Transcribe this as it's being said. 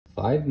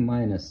5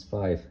 minus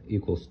 5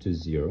 equals to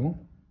 0.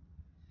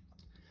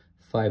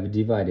 5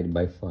 divided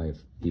by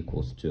 5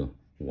 equals to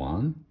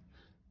 1.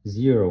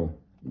 0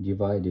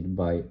 divided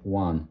by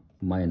 1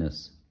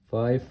 minus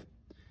 5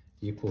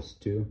 equals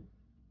to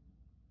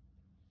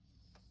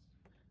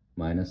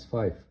minus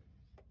 5.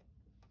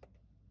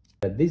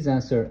 But this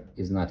answer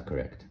is not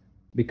correct,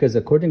 because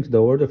according to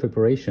the order of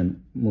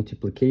operation,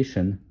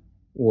 multiplication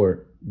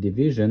or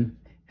division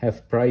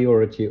have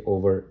priority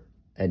over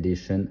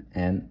addition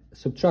and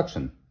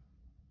subtraction,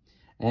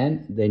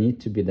 and they need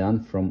to be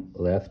done from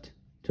left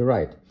to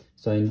right.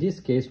 So in this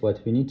case,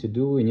 what we need to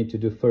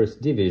do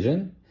first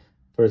division,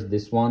 first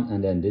this one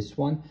and then this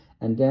one,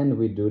 and then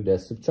we do the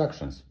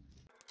subtractions.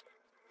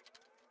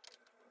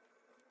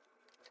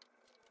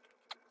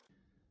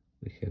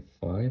 We have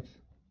 5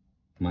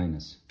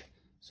 minus.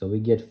 So we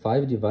get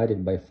 5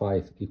 divided by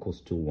 5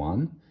 equals to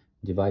 1.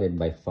 Divided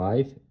by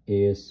 5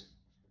 is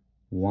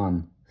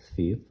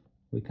 1/5.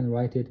 We can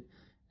write it,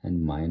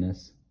 and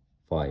minus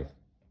 5.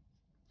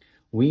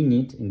 We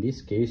need, in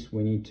this case,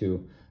 we need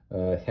to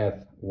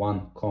have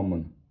one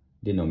common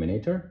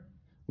denominator,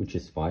 which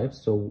is 5.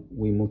 So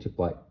we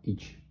multiply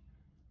each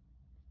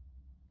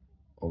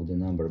of the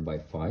number by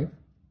 5.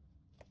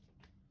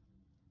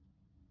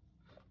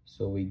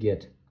 So we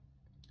get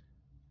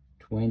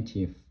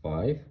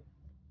 25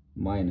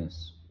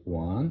 minus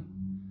 1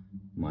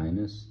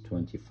 minus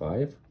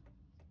 25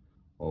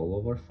 all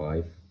over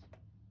 5.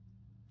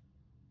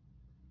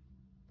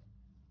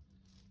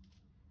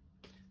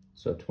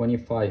 So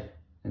 25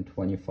 and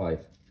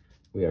 25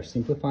 we are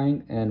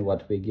simplifying, and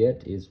what we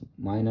get is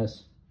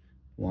minus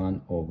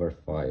 1 over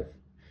 5.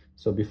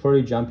 So before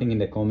you jumping in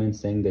the comments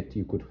saying that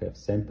you could have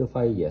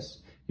simplified,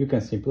 yes, you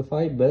can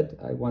simplify, but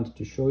I wanted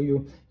to show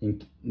you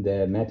in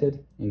the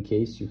method in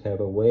case you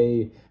have a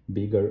way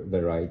bigger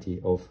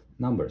variety of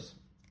numbers.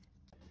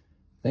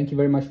 Thank you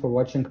very much for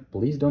watching.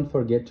 Please don't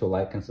forget to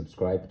like and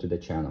subscribe to the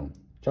channel.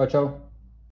 Ciao, ciao!